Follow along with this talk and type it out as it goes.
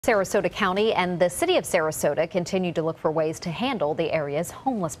Sarasota County and the city of Sarasota continue to look for ways to handle the area's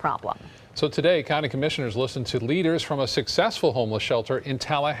homeless problem. So today, county commissioners listened to leaders from a successful homeless shelter in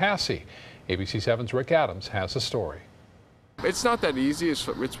Tallahasse. ABC 7's Rick Adams has the story. It's not that easy. It's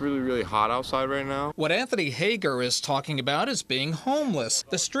really, really hot outside right now. What Anthony Hager is talking about is being homeless.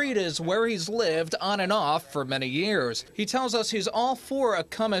 The street is where he's lived on and off for many years. He tells us he's all for a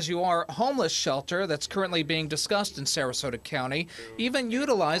come-as-you-are homeless shelter that's currently being discussed in Sarasota County, even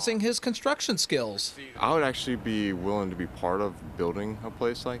utilizing his construction skills. I would actually be willing to be part of building a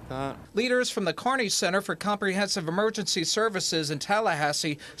place like that. Leaders from the Kearney Center for Comprehensive Emergency Services in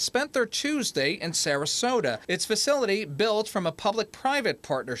Tallahasse spent their Tuesday in Sarasota. Its facility built from a public-private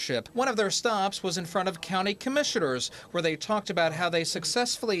partnership. One of their stops was in front of county commissioners, where they talked about how they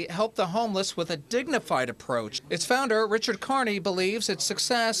successfully help the homeless with a dignified approach. Its founder, Richard Kearney, believes it's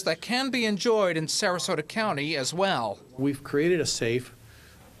success that can be enjoyed in Sarasota County as well. We've created a safe,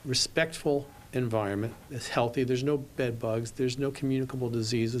 respectful environment. It's healthy. There's no bed bugs. There's no communicable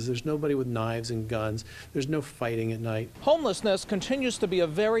diseases. There's nobody with knives and guns. There's no fighting at night. Homelessness continues to be a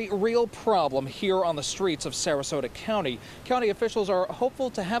very real problem here on the streets of Sarasota County. County officials are hopeful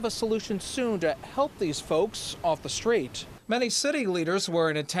to have a solution soon to help these folks off the street. Many city leaders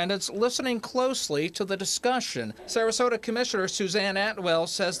were in attendance listening closely to the discussion. Sarasota Commissioner Suzanne Atwell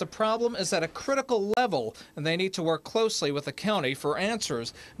says the problem is at a critical level and they need to work closely with the county for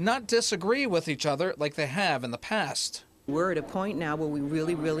answers, not disagree with each other like they have in the past. We're at a point now where we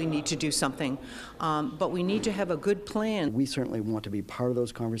really need to do something, but we need to have a good plan. We certainly want to be part of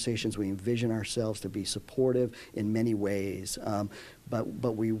those conversations. We envision ourselves to be supportive in many ways,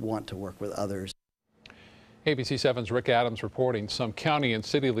 but we want to work with others. ABC 7's Rick Adams reporting some county and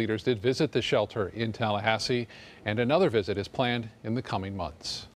city leaders did visit the shelter in Tallahasse, and another visit is planned in the coming months.